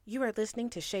You are listening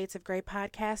to Shades of Grey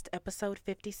Podcast, episode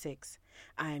 56.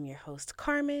 I am your host,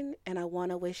 Carmen, and I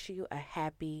want to wish you a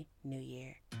happy new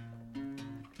year.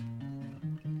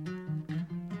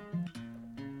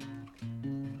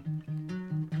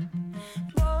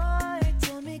 Boy,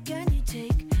 tell me, can you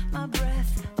take my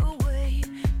breath away?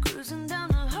 Cruising down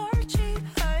the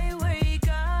heart-shaped highway,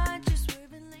 God, just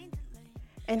swerving lane to lane.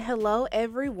 And hello,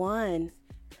 everyone.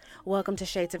 Welcome to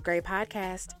Shades of Grey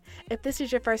Podcast. If this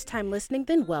is your first time listening,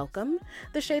 then welcome.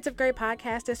 The Shades of Grey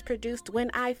Podcast is produced when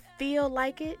I feel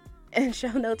like it, and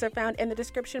show notes are found in the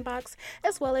description box,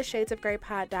 as well as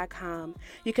shadesofgraypod.com.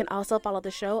 You can also follow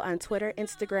the show on Twitter,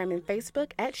 Instagram, and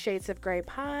Facebook at Shades of Grey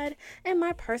Pod, and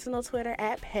my personal Twitter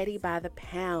at Petty by the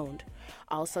Pound.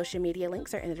 All social media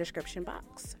links are in the description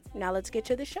box. Now let's get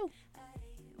to the show.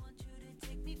 Want you to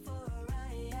take me for a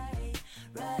ride.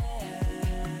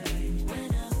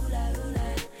 When I hula,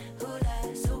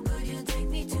 so good you take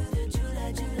me to the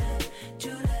July.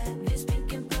 It's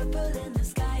pink and purple in the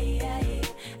sky.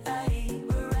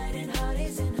 We're riding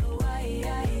holidays in Hawaii.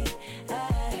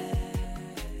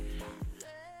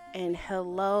 And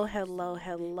hello.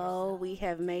 We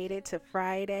have made it to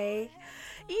Friday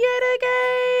yet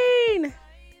again.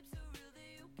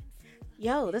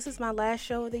 Yo, this is my last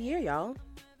show of the year, y'all.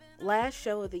 Last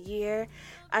show of the year.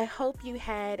 I hope you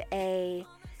had a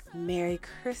Merry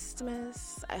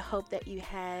Christmas. I hope that you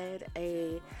had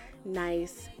a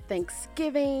nice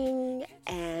Thanksgiving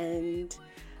and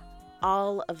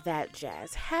all of that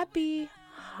jazz. Happy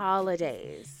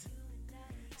holidays.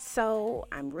 So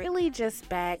I'm really just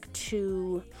back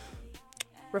to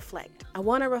reflect. I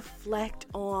want to reflect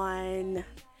on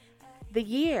the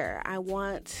year. I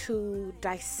want to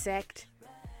dissect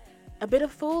a bit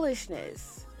of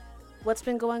foolishness. What's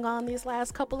been going on these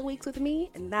last couple of weeks with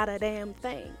me? Not a damn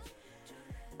thing.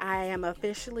 I am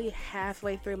officially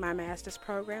halfway through my master's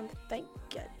program. Thank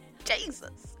you,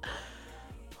 Jesus.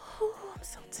 Whew, I'm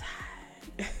so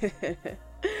tired.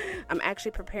 I'm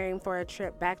actually preparing for a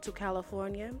trip back to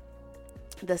California.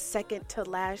 The second to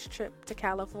last trip to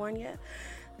California.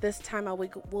 This time I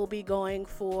will be going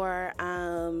for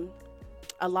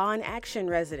a law and action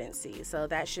residency. So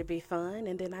that should be fun.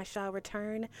 And then I shall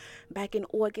return back in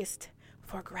August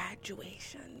for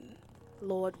graduation.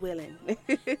 Lord willing.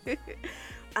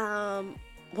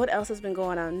 What else has been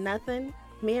going on? Nothing.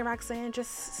 Me and Roxanne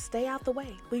just stay out the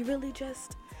way. We really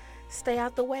just stay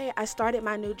out the way. I started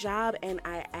my new job and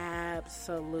I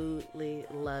absolutely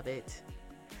love it.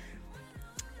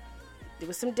 There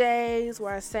were some days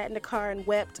where I sat in the car and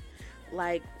wept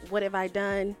like, what have I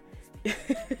done?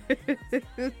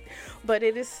 But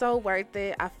it is so worth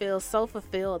it. I feel so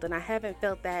fulfilled and I haven't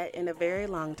felt that in a very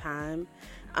long time.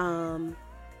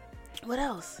 What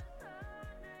else?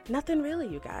 Nothing really,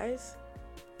 you guys.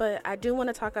 But I do want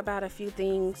to talk about a few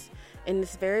things in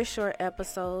this very short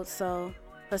episode, so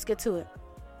let's get to it.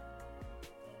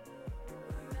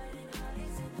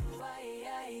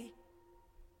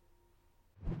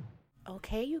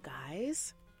 Okay, you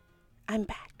guys, I'm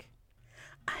back.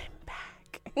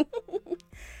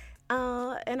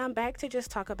 And I'm back to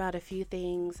just talk about a few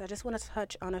things. I just want to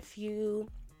touch on a few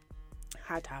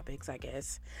hot topics, I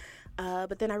guess.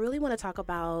 But then I really want to talk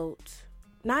about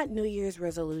not New Year's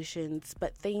resolutions,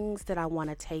 but things that I want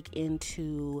to take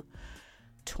into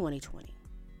 2020.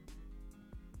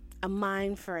 A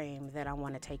mind frame that I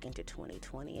want to take into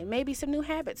 2020, and maybe some new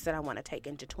habits that I want to take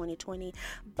into 2020,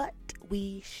 but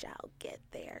we shall get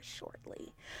there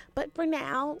shortly. But for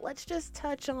now, let's just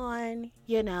touch on,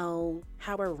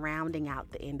 how we're rounding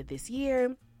out the end of this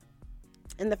year.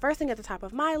 And the first thing at the top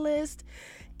of my list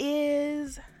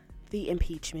is the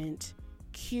impeachment.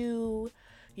 Cue,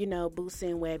 Boosie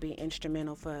and Webby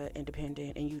instrumental for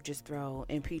Independent, and you just throw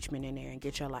impeachment in there and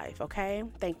get your life, okay?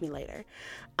 Thank me later.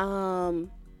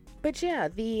 But yeah,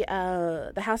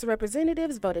 the House of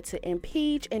Representatives voted to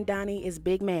impeach, and Donnie is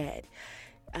big mad.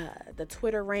 The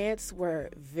Twitter rants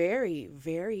were very,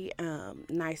 very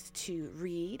nice to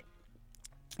read.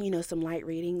 Some light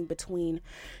reading between,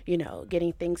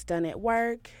 getting things done at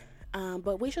work.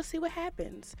 But we shall see what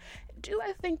happens. Do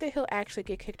I think that he'll actually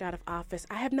get kicked out of office?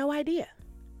 I have no idea.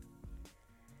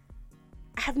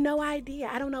 I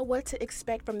don't know what to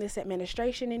expect from this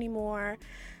administration anymore.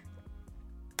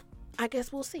 I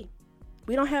guess we'll see.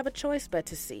 We don't have a choice but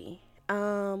to see.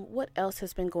 What else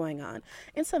has been going on?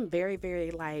 And some very,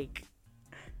 very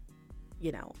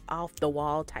off the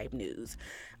wall type news.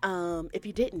 If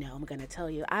you didn't know, I'm going to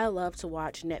tell you, I love to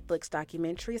watch Netflix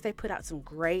documentaries. They put out some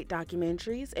great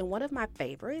documentaries. And one of my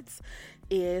favorites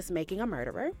is Making a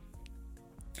Murderer.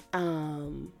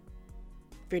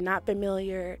 If you're not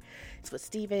familiar, It's with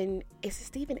Stephen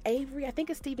Avery? I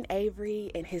think it's Stephen Avery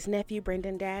and his nephew,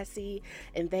 Brendan Dassey.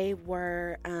 And they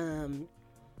were,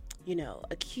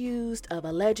 accused of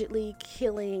allegedly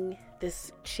killing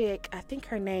this chick. I think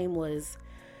her name was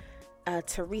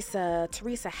Teresa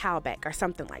Halbeck or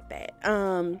something like that.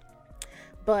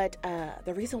 But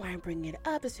the reason why I'm bringing it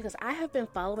up is because I have been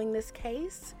following this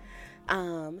case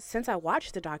since I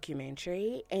watched the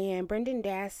documentary, and Brendan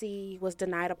Dassey was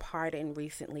denied a pardon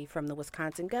recently from the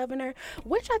Wisconsin governor,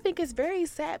 which I think is very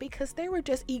sad because they were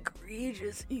just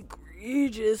egregious,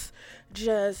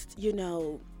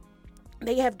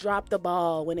 they have dropped the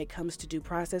ball when it comes to due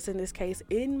process in this case,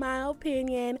 in my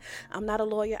opinion. I'm not a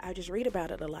lawyer. I just read about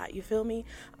it a lot. You feel me?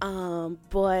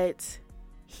 But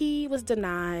he was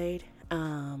denied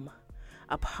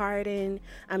a pardon.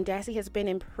 Dassey has been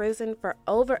in prison for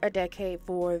over a decade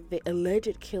for the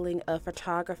alleged killing of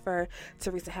photographer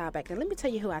Teresa Halbeck. And let me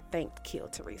tell you who I think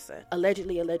killed Teresa.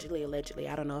 Allegedly. I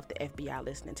don't know if the FBI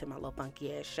listening to my little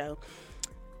funky ass show.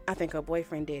 I think her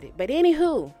boyfriend did it. But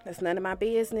anywho, that's none of my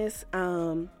business.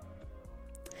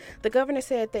 The governor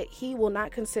said that he will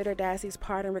not consider Dassey's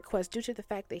pardon request due to the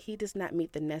fact that he does not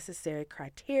meet the necessary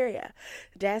criteria.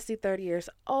 Dassey, 30 years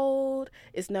old,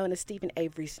 is known as Stephen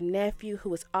Avery's nephew,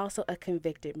 who is also a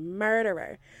convicted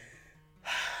murderer.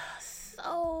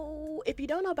 So, if you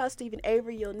don't know about Stephen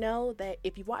Avery, you'll know that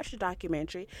if you watch the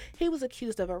documentary, he was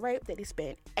accused of a rape that he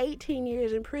spent 18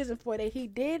 years in prison for that he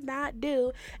did not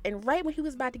do. And right when he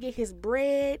was about to get his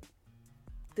bread,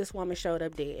 this woman showed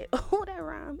up dead. Oh, that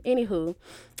rhyme. Anywho,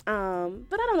 but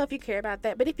I don't know if you care about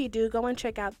that. But if you do, go and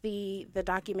check out the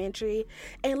documentary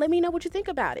and let me know what you think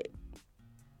about it.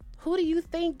 Who do you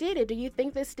think did it? Do you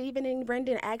think that Stephen and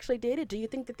Brendan actually did it? Do you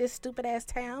think that this stupid ass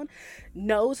town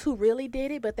knows who really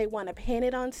did it, but they want to pin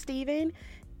it on Stephen?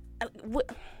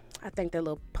 I think that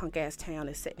little punk ass town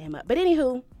is setting him up. But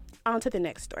anywho, on to the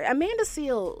next story. Amanda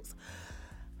Seales.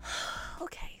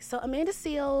 Okay, so Amanda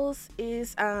Seales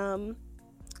is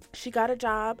she got a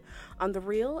job on The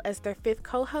Real as their 5th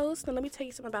co-host. And let me tell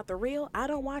you something about The Real. I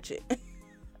don't watch it.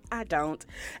 I don't.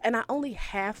 And I only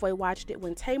halfway watched it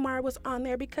when Tamar was on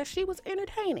there because she was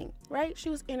entertaining, right? She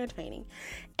was entertaining.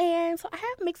 And so I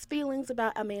have mixed feelings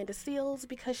about Amanda Seales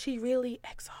because she really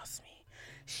exhausts me.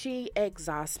 She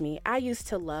exhausts me. I used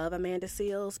to love Amanda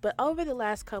Seales, but over the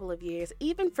last couple of years,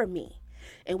 even for me,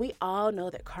 and we all know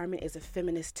that Carmen is a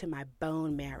feminist to my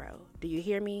bone marrow. Do you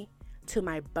hear me? To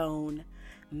my bone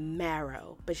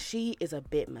marrow. But she is a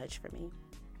bit much for me.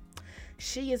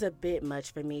 She is a bit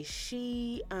much for me.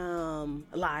 She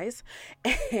lies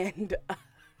and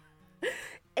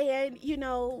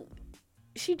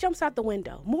she jumps out the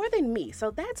window more than me. So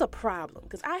that's a problem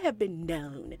because I have been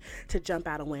known to jump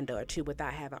out a window or two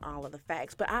without having all of the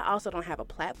facts. But I also don't have a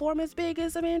platform as big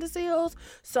as Amanda Seales,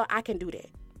 so I can do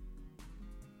that.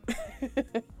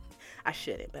 I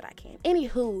shouldn't, but I can.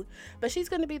 Anywho, but she's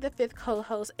going to be the 5th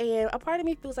co-host, and a part of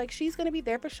me feels like she's going to be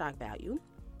there for shock value.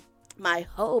 My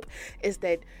hope is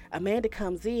that Amanda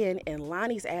comes in and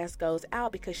Lonnie's ass goes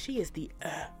out because she is the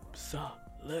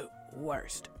absolute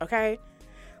worst, okay?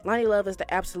 Lonnie Love is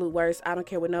the absolute worst. I don't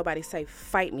care what nobody say.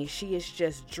 Fight me. She is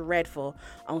just dreadful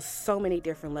on so many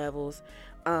different levels.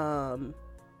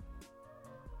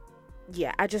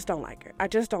 Yeah, I just don't like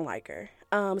her.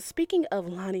 Speaking of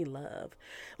Lonnie Love,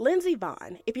 Lindsey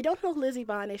Vonn. If you don't know who Lindsey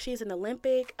Vonn is, she's an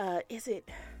Olympic,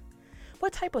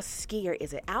 what type of skier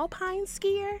is it? Alpine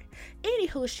skier?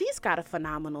 Anywho, she's got a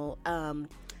phenomenal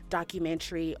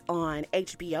documentary on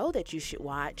HBO that you should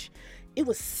watch. It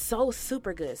was so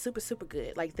super good, super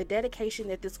good. Like the dedication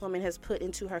that this woman has put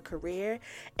into her career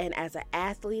and as an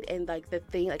athlete, and like the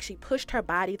thing, like she pushed her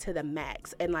body to the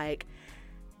max, and like,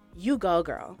 you go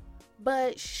girl.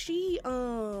 But she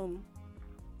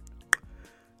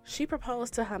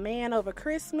proposed to her man over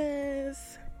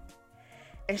Christmas.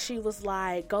 And she was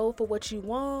like, go for what you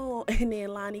want. And then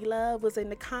Lonnie Love was in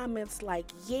the comments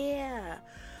like, yeah,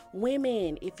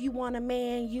 women, if you want a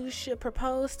man, you should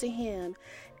propose to him.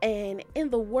 And in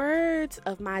the words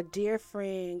of my dear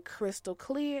friend Crystal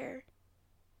Clear,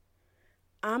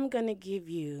 I'm going to give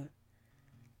you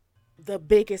the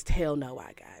biggest hell no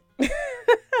I got.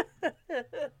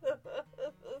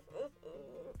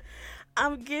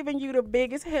 I'm giving you the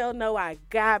biggest hell no I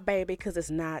got, baby, because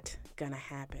it's not going to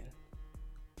happen.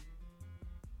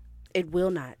 It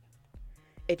will not.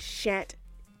 It shan't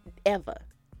ever.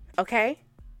 Okay?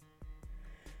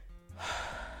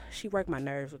 She worked my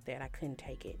nerves with that. I couldn't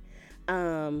take it.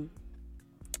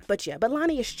 But But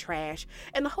Lonnie is trash.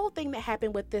 And the whole thing that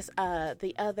happened with this,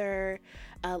 the other,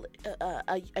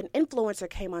 an influencer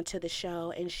came onto the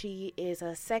show, and she is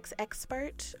a sex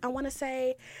expert, I want to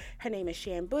say. Her name is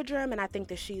Shan Boodram, and I think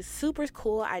that she's super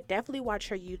cool. I definitely watch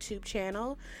her YouTube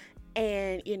channel.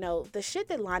 And, you know, the shit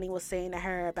that Lonnie was saying to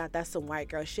her about that's some white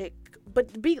girl shit. But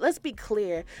let's be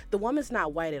clear, the woman's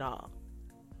not white at all.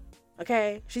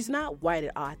 Okay? She's not white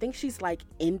at all. I think she's like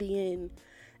Indian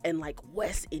and like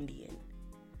West Indian.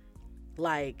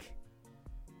 Like,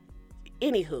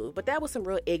 anywho, but that was some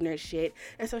real ignorant shit.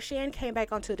 And so Shan came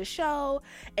back onto the show,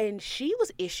 and she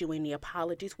was issuing the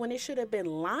apologies when it should have been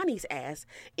Lonnie's ass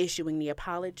issuing the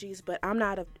apologies. But I'm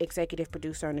not an executive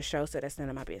producer on the show, so that's none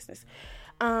of my business.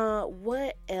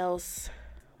 What else?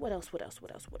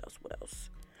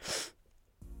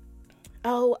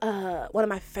 Oh, one of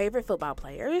my favorite football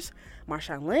players,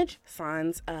 Marshawn Lynch,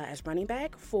 signs as running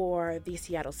back for the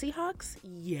Seattle Seahawks.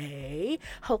 Yay.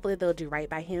 Hopefully they'll do right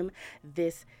by him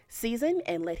this season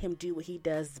and let him do what he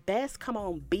does best. Come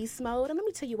on, beast mode. And let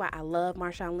me tell you why I love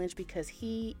Marshawn Lynch, because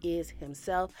he is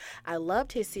himself. I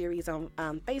loved his series on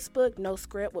Facebook, No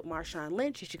Script with Marshawn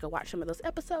Lynch. You should go watch some of those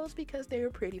episodes because they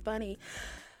were pretty funny.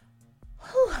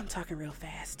 Whew, I'm talking real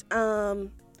fast.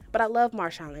 But I love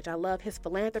Marshawn Lynch. I love his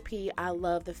philanthropy. I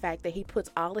love the fact that he puts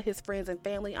all of his friends and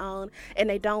family on and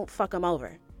they don't fuck him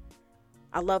over.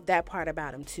 I love that part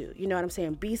about him too. You know what I'm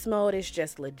saying? Beast mode is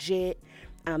just legit.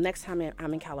 Next time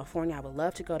I'm in California, I would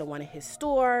love to go to one of his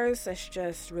stores. That's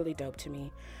just really dope to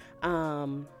me.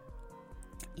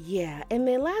 Yeah. And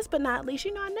then last but not least,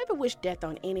 you know, I never wish death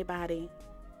on anybody.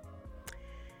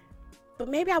 But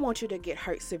maybe I want you to get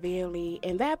hurt severely,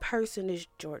 and that person is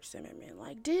George Zimmerman.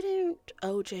 Like, didn't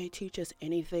OJ teach us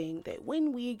anything that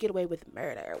when we get away with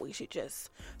murder, we should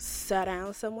just sit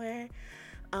down somewhere?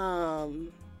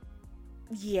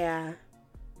 Yeah.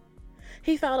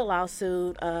 He filed a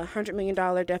lawsuit, a $100 million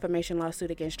defamation lawsuit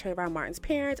against Trayvon Martin's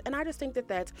parents, and I just think that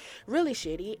that's really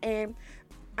shitty. And,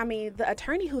 I mean, the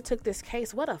attorney who took this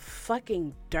case, what a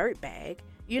fucking dirtbag.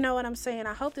 You know what I'm saying?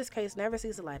 I hope this case never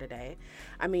sees the light of day.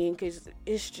 I mean, because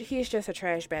he's just a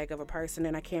trash bag of a person,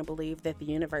 and I can't believe that the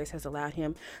universe has allowed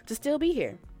him to still be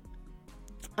here.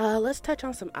 Let's touch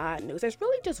on some odd news. There's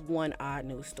really just one odd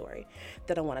news story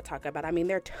that I want to talk about. I mean,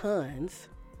 there are tons,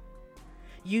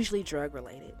 usually drug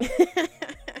related.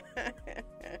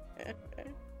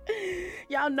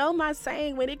 Y'all know my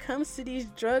saying when it comes to these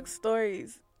drug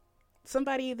stories.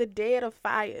 Somebody either dead or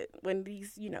fired when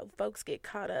these, you know, folks get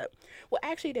caught up. Well,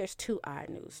 actually, there's two odd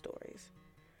news stories.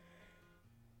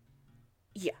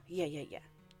 Yeah.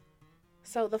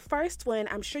 So the first one,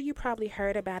 I'm sure you probably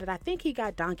heard about it. I think he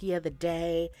got Donkey of the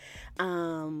Day,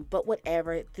 but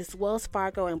whatever. This Wells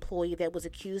Fargo employee that was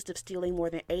accused of stealing more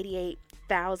than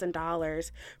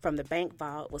 $88,000 from the bank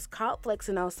vault was caught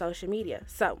flexing on social media.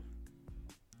 So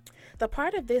the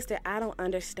part of this that I don't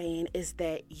understand is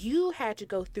that you had to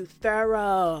go through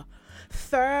thorough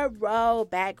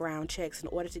background checks in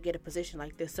order to get a position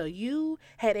like this. So you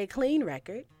had a clean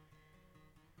record,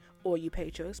 or you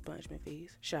paid your expungement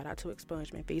fees. Shout out to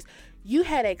expungement fees. You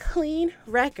had a clean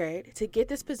record to get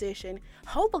this position,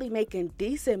 hopefully making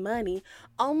decent money,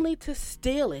 only to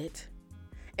steal it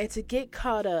and to get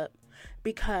caught up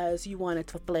because you wanted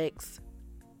to flex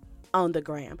on the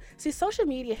gram. See, social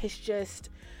media has just,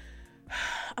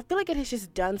 I feel like it has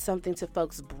just done something to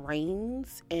folks'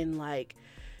 brains and, like,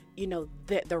 you know,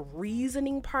 the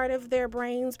reasoning part of their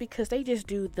brains, because they just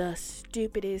do the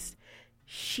stupidest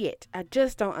shit. I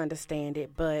just don't understand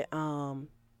it, but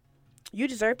you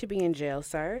deserve to be in jail,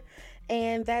 sir.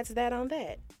 And that's that on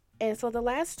that. And so the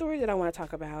last story that I want to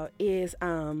talk about is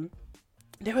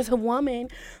there was a woman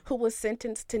who was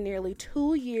sentenced to nearly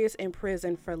 2 years in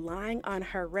prison for lying on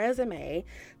her resume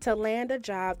to land a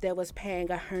job that was paying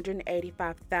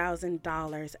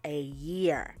 $185,000 a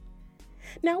year.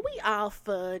 Now, we all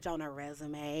fudge on a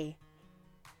resume.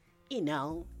 You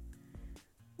know,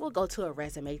 we'll go to a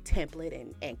resume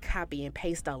template and copy and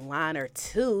paste a line or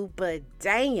two, but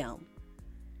damn.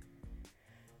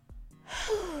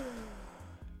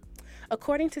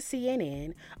 According to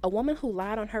CNN, a woman who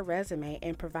lied on her resume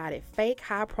and provided fake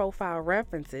high-profile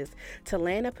references to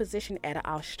land a position at an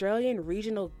Australian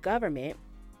regional government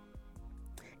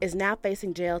is now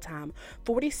facing jail time.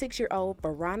 46-year-old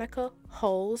Veronica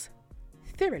Holes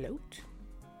Theriault,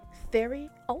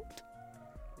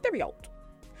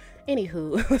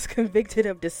 anywho, was convicted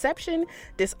of deception,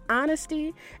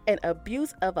 dishonesty, and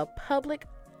abuse of a public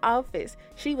office.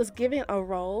 She was given a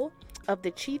role of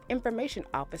the Chief Information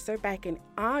Officer back in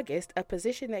August, a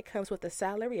position that comes with a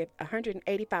salary of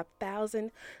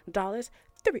 $185,000.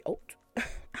 Theriault. I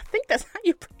think that's how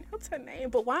you pronounce her name,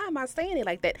 but why am I saying it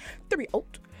like that?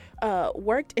 Theriault.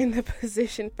 worked in the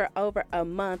position for over a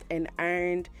month and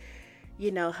earned,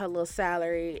 her little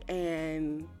salary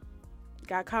and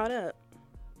got caught up.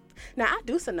 Now, I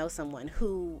do know someone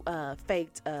who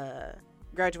faked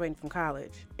graduating from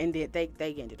college and they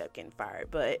ended up getting fired.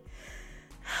 But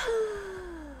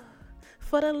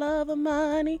for the love of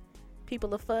money, people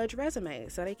will fudge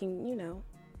resumes so they can,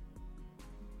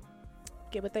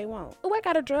 get what they want. Oh, I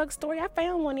got a drug story. I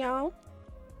found one, y'all.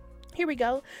 Here we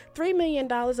go. $3 million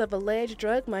of alleged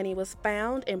drug money was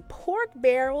found in pork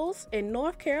barrels in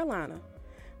North Carolina.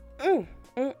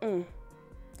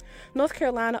 North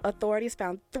Carolina authorities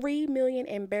found $3 million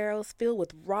in barrels filled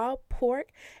with raw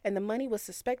pork, and the money was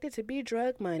suspected to be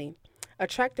drug money. A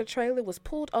tractor trailer was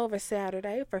pulled over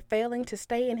Saturday for failing to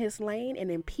stay in his lane and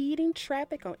impeding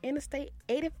traffic on Interstate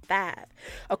 85.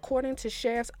 According to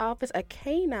Sheriff's Office, a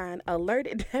canine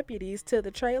alerted deputies to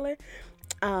the trailer.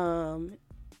 And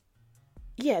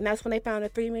that's when they found the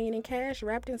 $3 million in cash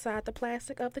wrapped inside the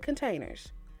plastic of the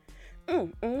containers.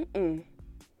 It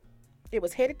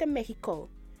was headed to Mexico.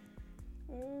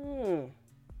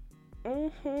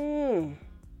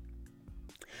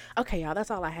 Okay, y'all, that's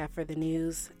all I have for the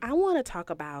news. I want to talk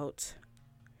about,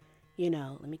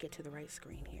 let me get to the right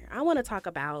screen here. I want to talk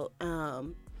about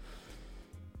the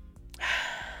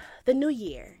new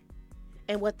year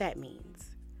and what that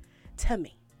means to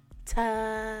me.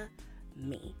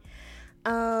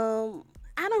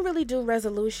 I don't really do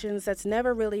resolutions. That's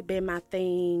never really been my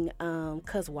thing.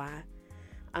 'Cause why?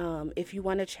 If you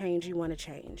want to change, you want to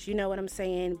change. You know what I'm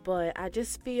saying? But I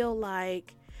just feel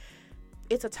like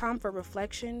it's a time for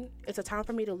reflection. It's a time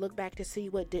for me to look back to see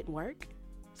what didn't work.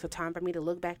 It's a time for me to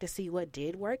look back to see what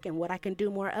did work and what I can do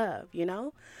more of,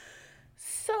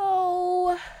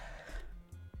 So,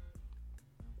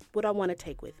 what do I want to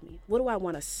take with me? What do I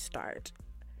want to start?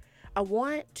 I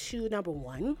want to, number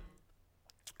one,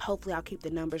 hopefully I'll keep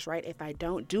the numbers right. If I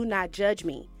don't, do not judge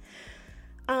me.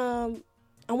 I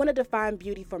want to define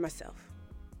beauty for myself.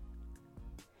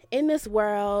 In this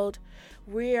world,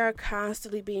 we are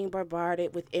constantly being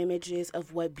bombarded with images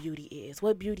of what beauty is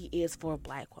for a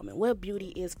Black woman, what beauty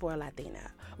is for a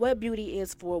Latina, what beauty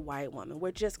is for a white woman.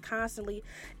 We're just constantly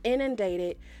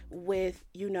inundated with,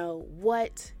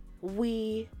 what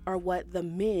we or what the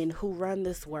men who run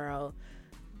this world,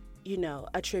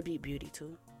 attribute beauty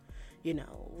to.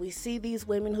 We see these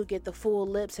women who get the full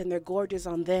lips and they're gorgeous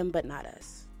on them, but not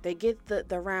us. They get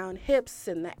the round hips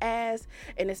and the ass,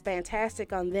 and it's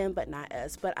fantastic on them, but not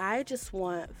us. But I just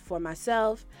want for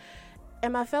myself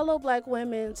and my fellow Black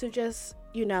women to just,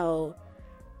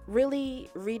 really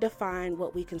redefine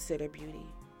what we consider beauty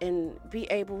and be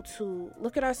able to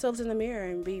look at ourselves in the mirror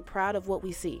and be proud of what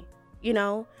we see.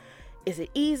 Is it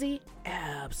easy?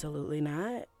 Absolutely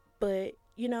not. But,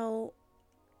 in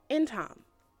time.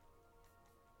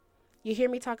 You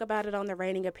hear me talk about it on the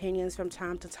Reigning Opinions from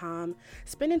time to time.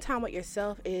 Spending time with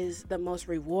yourself is the most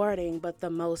rewarding, but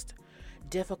the most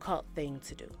difficult thing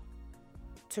to do.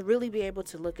 To really be able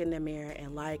to look in the mirror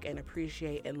and like and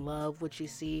appreciate and love what you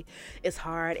see is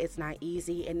hard. It's not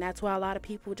easy. And that's why a lot of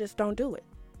people just don't do it.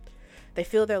 They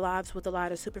fill their lives with a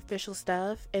lot of superficial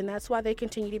stuff, and that's why they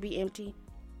continue to be empty.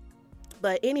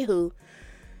 But anywho,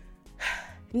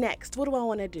 next, what do I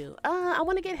want to do? I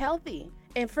want to get healthy.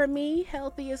 And for me,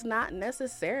 healthy is not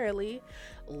necessarily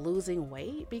losing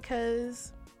weight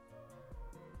because,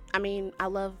 I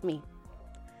love me.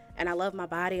 And I love my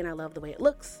body and I love the way it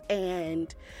looks.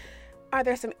 And are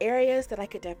there some areas that I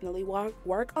could definitely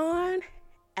work on?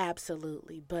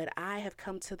 Absolutely. But I have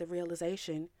come to the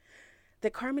realization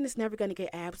that Carmen is never going to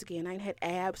get abs again. I ain't had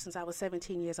abs since I was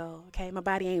 17 years old, okay? My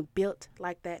body ain't built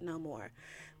like that no more.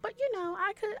 But,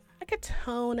 I could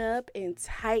tone up and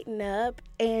tighten up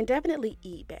and definitely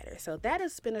eat better. So that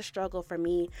has been a struggle for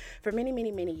me for many,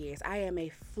 many, many years. I am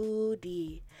a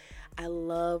foodie. I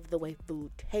love the way food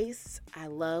tastes. I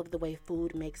love the way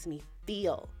food makes me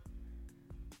feel.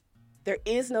 There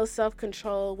is no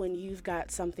self-control when you've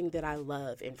got something that I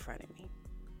love in front of me.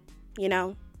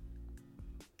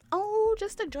 Oh,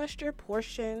 just adjust your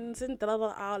portions and blah,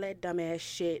 blah, all that dumbass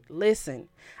shit. Listen,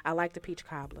 I like the peach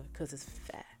cobbler because it's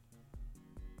fat.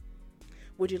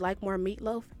 Would you like more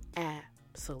meatloaf?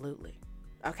 Absolutely.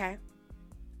 Okay?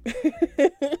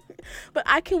 But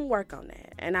I can work on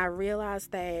that. And I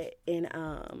realized that in,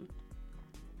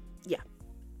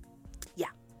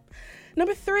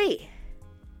 Number 3,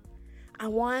 I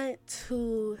want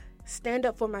to stand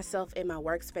up for myself in my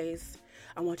workspace.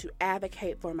 I want to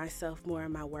advocate for myself more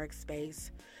in my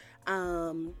workspace.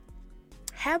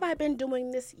 Have I been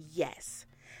doing this? Yes.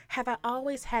 Have I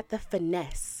always had the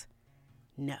finesse?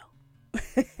 No.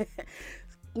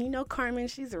 Carmen,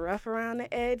 she's rough around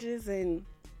the edges, and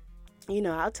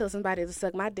I'll tell somebody to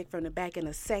suck my dick from the back in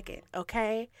a second,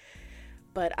 okay?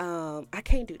 But I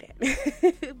can't do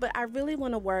that. But I really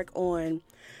want to work on,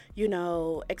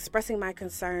 expressing my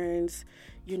concerns,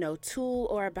 to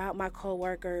or about my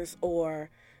coworkers, or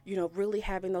really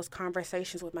having those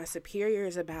conversations with my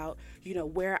superiors about,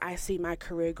 where I see my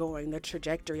career going, the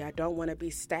trajectory. I don't want to be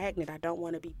stagnant. I don't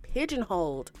want to be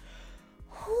pigeonholed.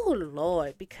 Oh,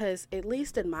 Lord, because at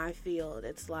least in my field,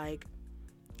 it's like,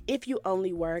 if you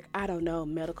only work, I don't know,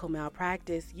 medical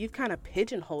malpractice, you've kind of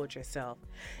pigeonholed yourself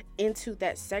into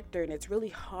that sector, and it's really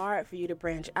hard for you to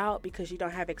branch out because you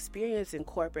don't have experience in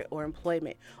corporate or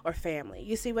employment or family.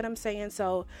 You see what I'm saying?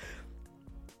 So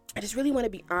I just really want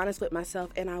to be honest with myself,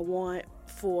 and I want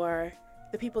for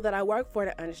the people that I work for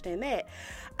to understand that.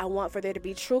 I want for there to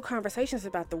be true conversations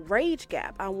about the wage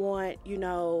gap. I want,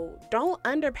 don't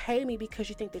underpay me because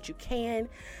you think that you can.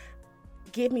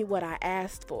 Give me what I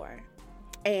asked for.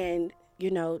 And,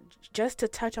 just to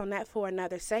touch on that for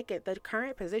another second, the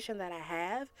current position that I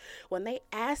have, when they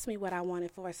asked me what I wanted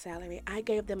for a salary, I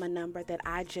gave them a number that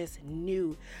I just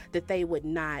knew that they would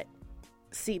not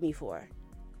see me for.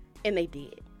 And they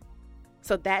did.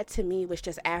 So that to me was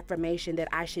just affirmation that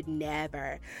I should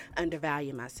never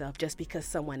undervalue myself just because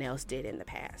someone else did in the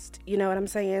past. You know what I'm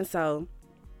saying? So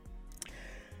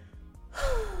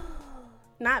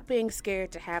not being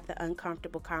scared to have the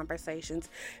uncomfortable conversations,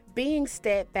 being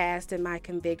steadfast in my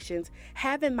convictions,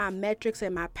 having my metrics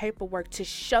and my paperwork to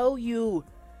show you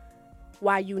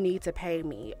why you need to pay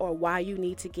me, or why you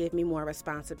need to give me more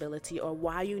responsibility, or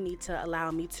why you need to allow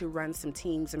me to run some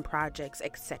teams and projects,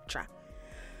 etc.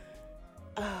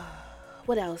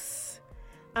 What else?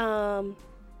 I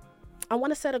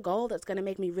want to set a goal that's going to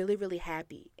make me really, really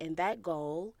happy. And that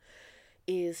goal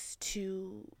is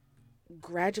to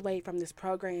graduate from this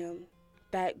program.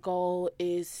 That goal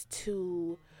is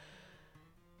to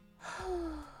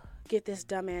get this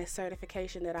dumbass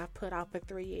certification that I've put off for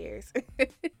 3 years.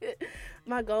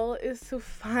 My goal is to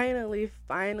finally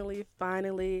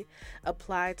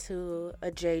apply to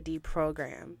a JD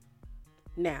program.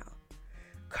 Now,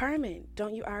 Carmen,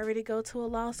 don't you already go to a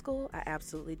law school? I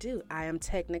absolutely do. I am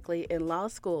technically in law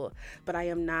school, but I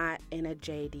am not in a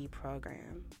JD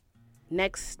program.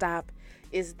 Next stop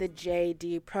is the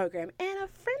JD program. And a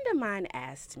friend of mine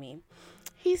asked me,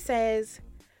 he says,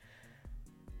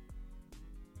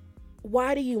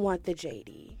 why do you want the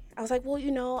JD? I was like,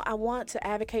 well, I want to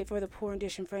advocate for the poor and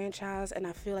disenfranchised, and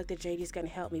I feel like the JD is going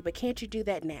to help me, but can't you do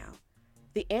that now?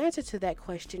 The answer to that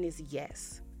question is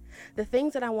yes. The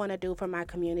things that I want to do for my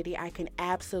community, I can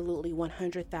absolutely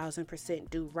 100,000%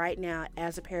 do right now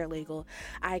as a paralegal.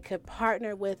 I could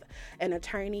partner with an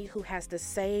attorney who has the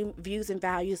same views and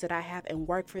values that I have and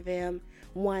work for them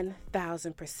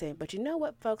 1,000%. But you know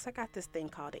what, folks? I got this thing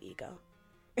called an ego.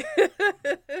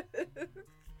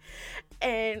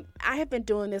 And I have been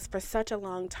doing this for such a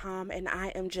long time, and I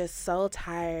am just so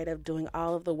tired of doing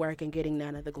all of the work and getting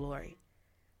none of the glory,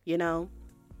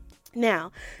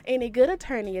 Now, any good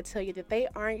attorney will tell you that they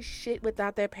aren't shit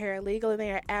without their paralegal, and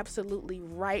they are absolutely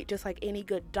right. Just like any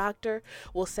good doctor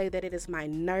will say that it is my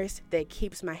nurse that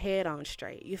keeps my head on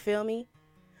straight. You feel me?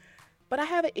 But I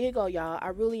have an ego, y'all. I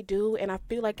really do, and I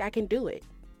feel like I can do it.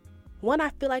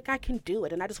 I feel like I can do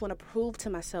it, and I just want to prove to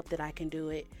myself that I can do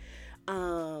it.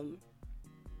 But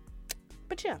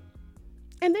yeah.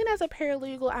 And then as a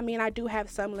paralegal, I do have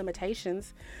some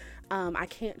limitations. I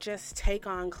can't just take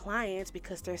on clients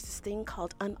because there's this thing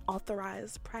called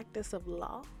unauthorized practice of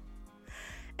law.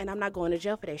 And I'm not going to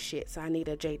jail for that shit, so I need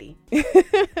a JD.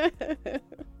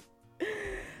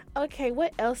 Okay,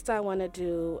 what else do I want to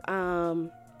do?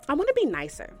 I want to be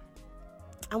nicer.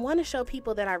 I want to show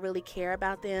people that I really care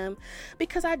about them,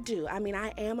 because I do.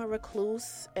 I am a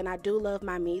recluse, and I do love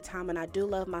my me time, and I do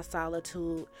love my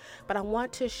solitude, but I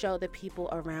want to show the people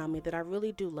around me that I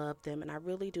really do love them and I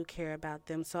really do care about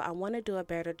them. So I want to do a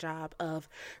better job of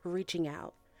reaching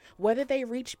out. Whether they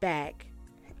reach back,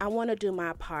 I want to do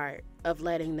my part of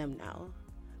letting them know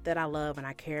that I love and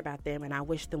I care about them and I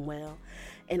wish them well,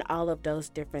 and all of those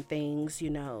different things.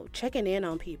 Checking in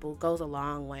on people goes a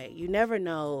long way. You never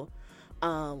know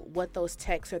what those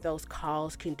texts or those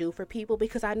calls can do for people,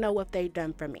 because I know what they've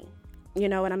done for me. You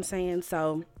know what I'm saying?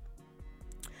 So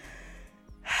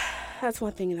that's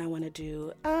one thing that I want to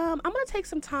do. I'm going to take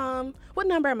some time. What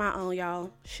number am I on,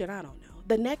 y'all? Shit, I don't know.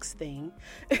 The next thing,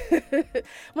 I'm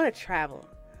going to travel.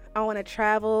 I want to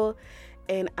travel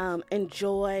and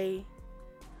enjoy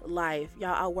life.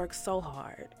 Y'all, I work so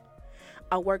hard.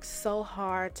 I work so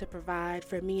hard to provide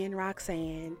for me and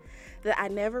Roxanne that I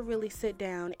never really sit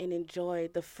down and enjoy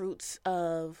the fruits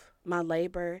of my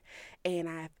labor. And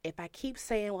if I keep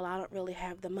saying, well, I don't really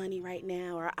have the money right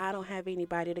now, or I don't have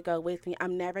anybody to go with me,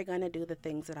 I'm never going to do the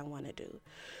things that I want to do.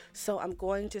 So I'm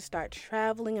going to start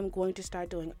traveling. I'm going to start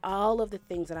doing all of the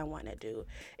things that I want to do.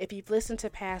 If you've listened to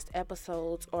past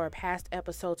episodes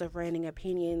of Raining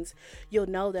Opinions, you'll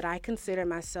know that I consider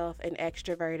myself an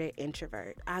extroverted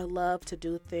introvert. I love to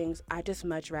do things. I just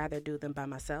much rather do them by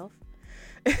myself.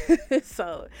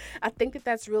 So I think that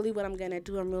that's really what I'm going to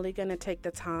do. I'm really going to take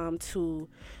the time to,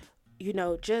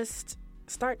 just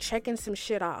start checking some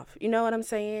shit off. You know what I'm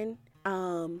saying?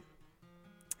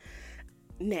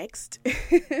 Next,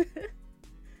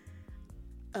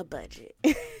 a budget.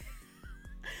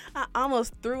 I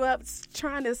almost threw up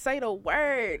trying to say the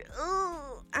word.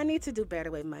 Ooh, I need to do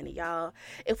better with money, y'all.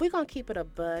 If we're going to keep it a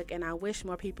buck, and I wish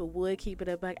more people would keep it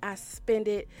a buck, I spend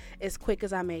it as quick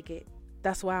as I make it.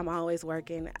 That's why I'm always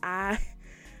working.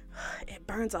 It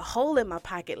burns a hole in my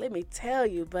pocket, let me tell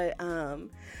you. But I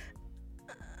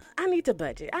need to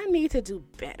budget. I need to do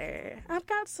better. I've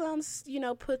got some,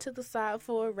 put to the side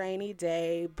for a rainy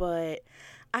day, but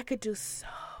I could do so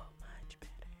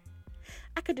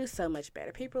much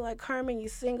better. People are like, Carmen, you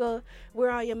single? Where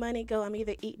all your money go? I'm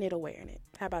either eating it or wearing it.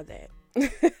 How about that?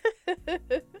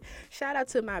 Shout out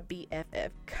to my BFF,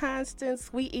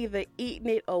 Constance. We either eating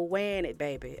it or wearing it,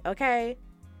 baby. Okay?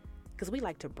 Because we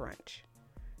like to brunch.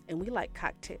 And we like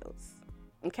cocktails.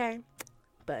 Okay?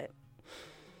 But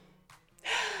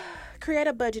create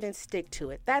a budget and stick to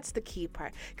it. That's the key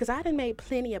part. Because I done made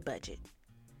plenty of budget.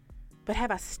 But have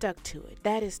I stuck to it?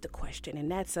 That is the question. And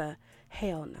that's a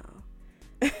hell no.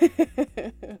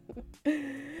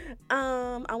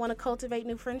 I want to cultivate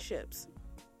new friendships.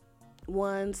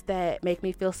 Ones that make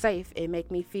me feel safe and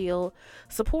make me feel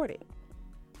supported.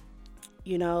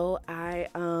 I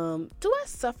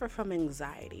suffer from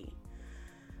anxiety?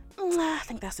 I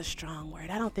think that's a strong word.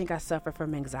 I don't think I suffer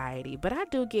from anxiety, but I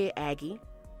do get aggy.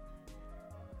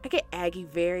 I get aggy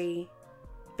very,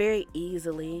 very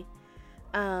easily.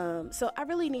 So I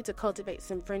really need to cultivate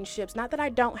some friendships. Not that I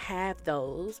don't have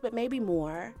those, but maybe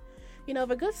more. Of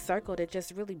a good circle that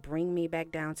just really bring me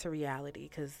back down to reality.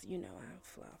 Because, I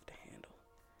fly off the handle.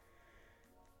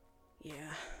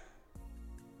 Yeah.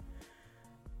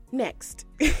 Next.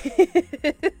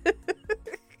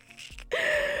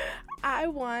 I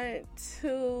want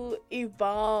to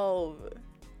evolve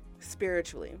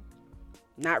spiritually.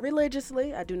 Not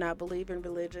religiously. I do not believe in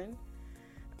religion.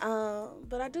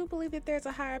 But I do believe that there's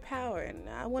a higher power, and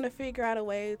I want to figure out a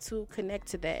way to connect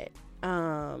to that.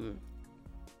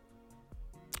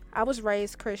 I was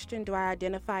raised Christian. Do I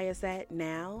identify as that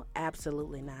now?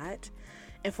 Absolutely not.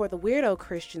 And for the weirdo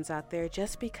Christians out there,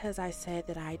 just because I said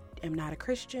that I am not a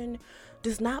Christian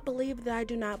does not believe that I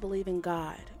do not believe in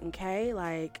God. Okay?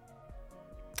 Like,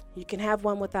 you can have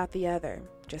one without the other.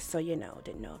 Just so you know.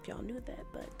 Didn't know if y'all knew that,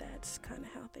 but that's kind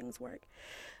of how things work.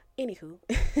 Anywho.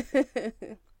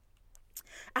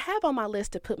 I have on my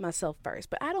list to put myself first,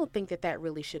 but I don't think that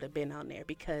really should have been on there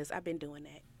because I've been doing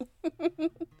that.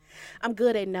 I'm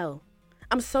good at no.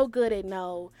 I'm so good at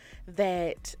no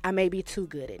that I may be too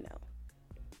good at no.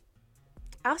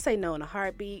 I'll say no in a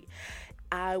heartbeat.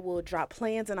 I will drop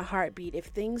plans in a heartbeat. If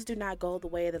things do not go the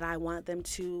way that I want them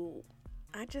to,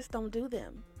 I just don't do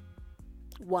them.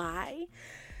 Why?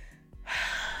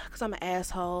 Because I'm an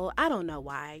asshole. I don't know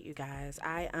why, you guys.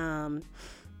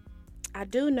 I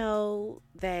do know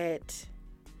that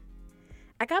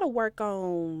I gotta work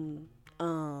on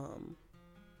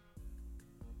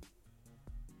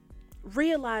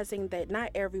realizing that not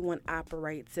everyone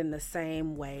operates in the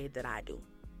same way that I do.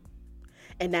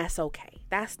 And that's okay.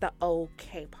 That's the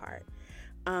okay part.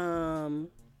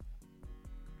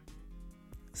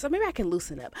 So maybe I can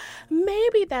loosen up.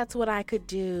 Maybe that's what I could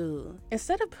do.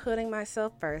 Instead of putting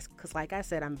myself first, because like I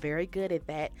said, I'm very good at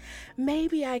that.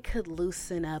 Maybe I could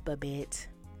loosen up a bit.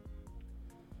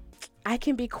 I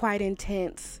can be quite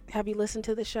intense. Have you listened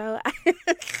to the show?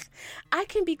 I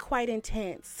can be quite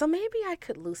intense. So maybe I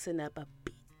could loosen up a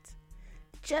bit.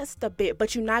 Just a bit.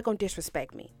 But you're not going to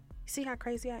disrespect me. See how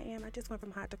crazy I am? I just went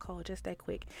from hot to cold just that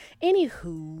quick.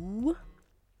 Anywho.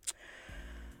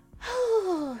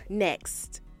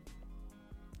 Next.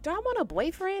 Do I want a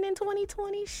boyfriend in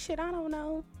 2020? Shit, I don't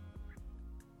know.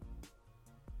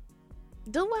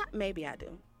 Do I? Maybe I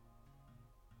do.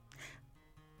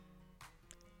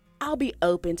 I'll be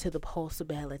open to the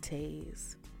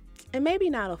possibilities. And maybe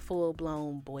not a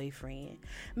full-blown boyfriend.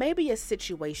 Maybe a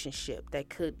situationship that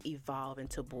could evolve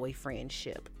into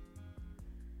boyfriendship.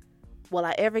 Will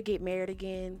I ever get married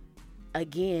again?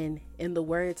 Again, in the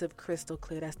words of Crystal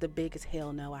Clear, that's the biggest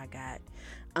hell no I got.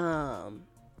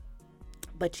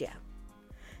 But yeah.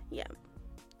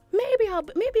 Maybe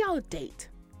I'll date.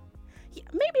 Yeah,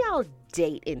 maybe I'll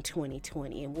date in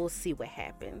 2020 and we'll see what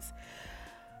happens.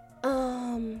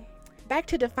 Back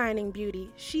to defining beauty.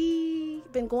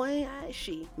 I've been going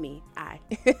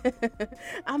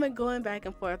back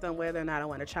and forth on whether or not I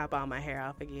want to chop all my hair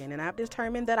off again. And I've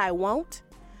determined that I won't,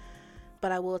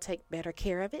 but I will take better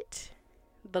care of it.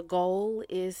 The goal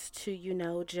is to,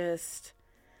 just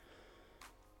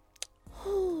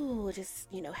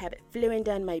have it fluent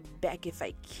down my back if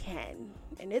I can.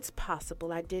 And it's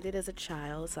possible. I did it as a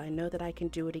child, so I know that I can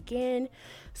do it again.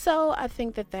 So I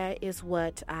think that is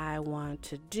what I want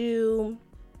to do.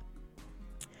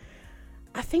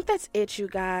 I think that's it, you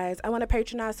guys. I want to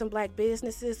patronize some Black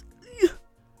businesses.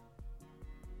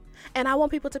 And I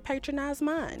want people to patronize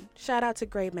mine. Shout out to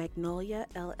Grey Magnolia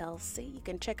LLC. You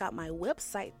can check out my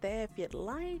website there if you'd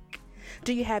like.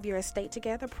 Do you have your estate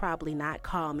together? Probably not.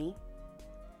 Call me.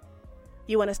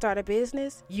 You want to start a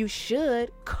business? You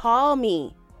should. Call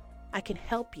me. I can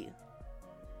help you.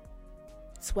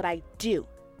 It's what I do.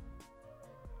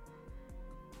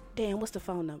 Damn, what's the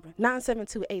phone number?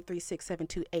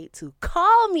 972-836-7282.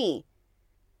 Call me.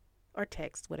 Or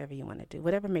text, whatever you want to do.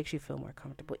 Whatever makes you feel more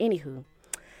comfortable. Anywho,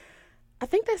 I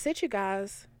think that's it, you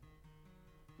guys.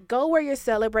 Go where you're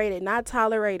celebrated, not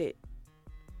tolerated.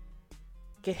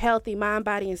 Get healthy, mind,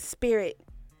 body, and spirit.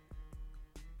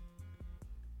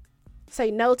 Say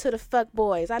no to the fuck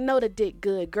boys. I know the dick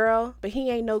good, girl, but he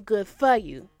ain't no good for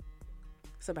you.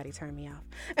 Somebody turn me off.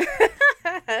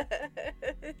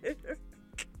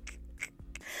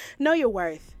 Know your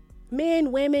worth.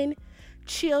 Men, women,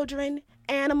 children,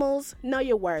 animals, know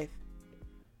your worth.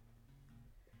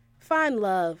 Find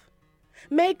love.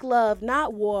 Make love,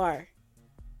 not war.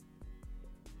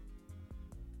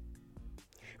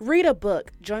 Read a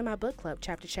book. Join my book club,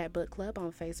 Chapter Chat Book Club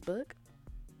on Facebook.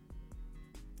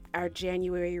 Our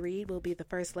January read will be The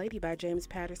First Lady by James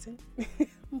Patterson.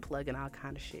 I'm plugging all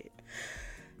kind of shit.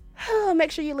 Make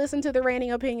sure you listen to the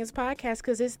Reigning Opinions podcast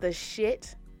because it's the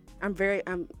shit.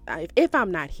 If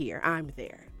I'm not here, I'm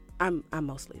there. I'm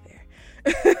mostly there.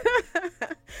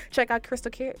 Check out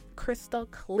Crystal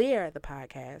Clear, the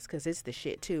podcast, because it's the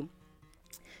shit too.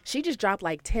 She just dropped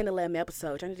like 10, 11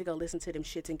 episodes. I need to go listen to them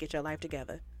shits and get your life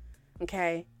together.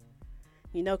 Okay?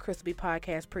 Crystal be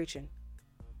podcast preaching.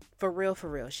 For real.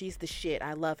 She's the shit.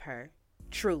 I love her.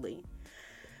 Truly.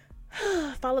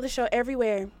 Follow the show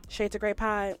everywhere. Shades of Grey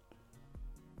Pod.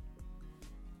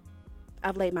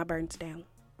 I've laid my burdens down.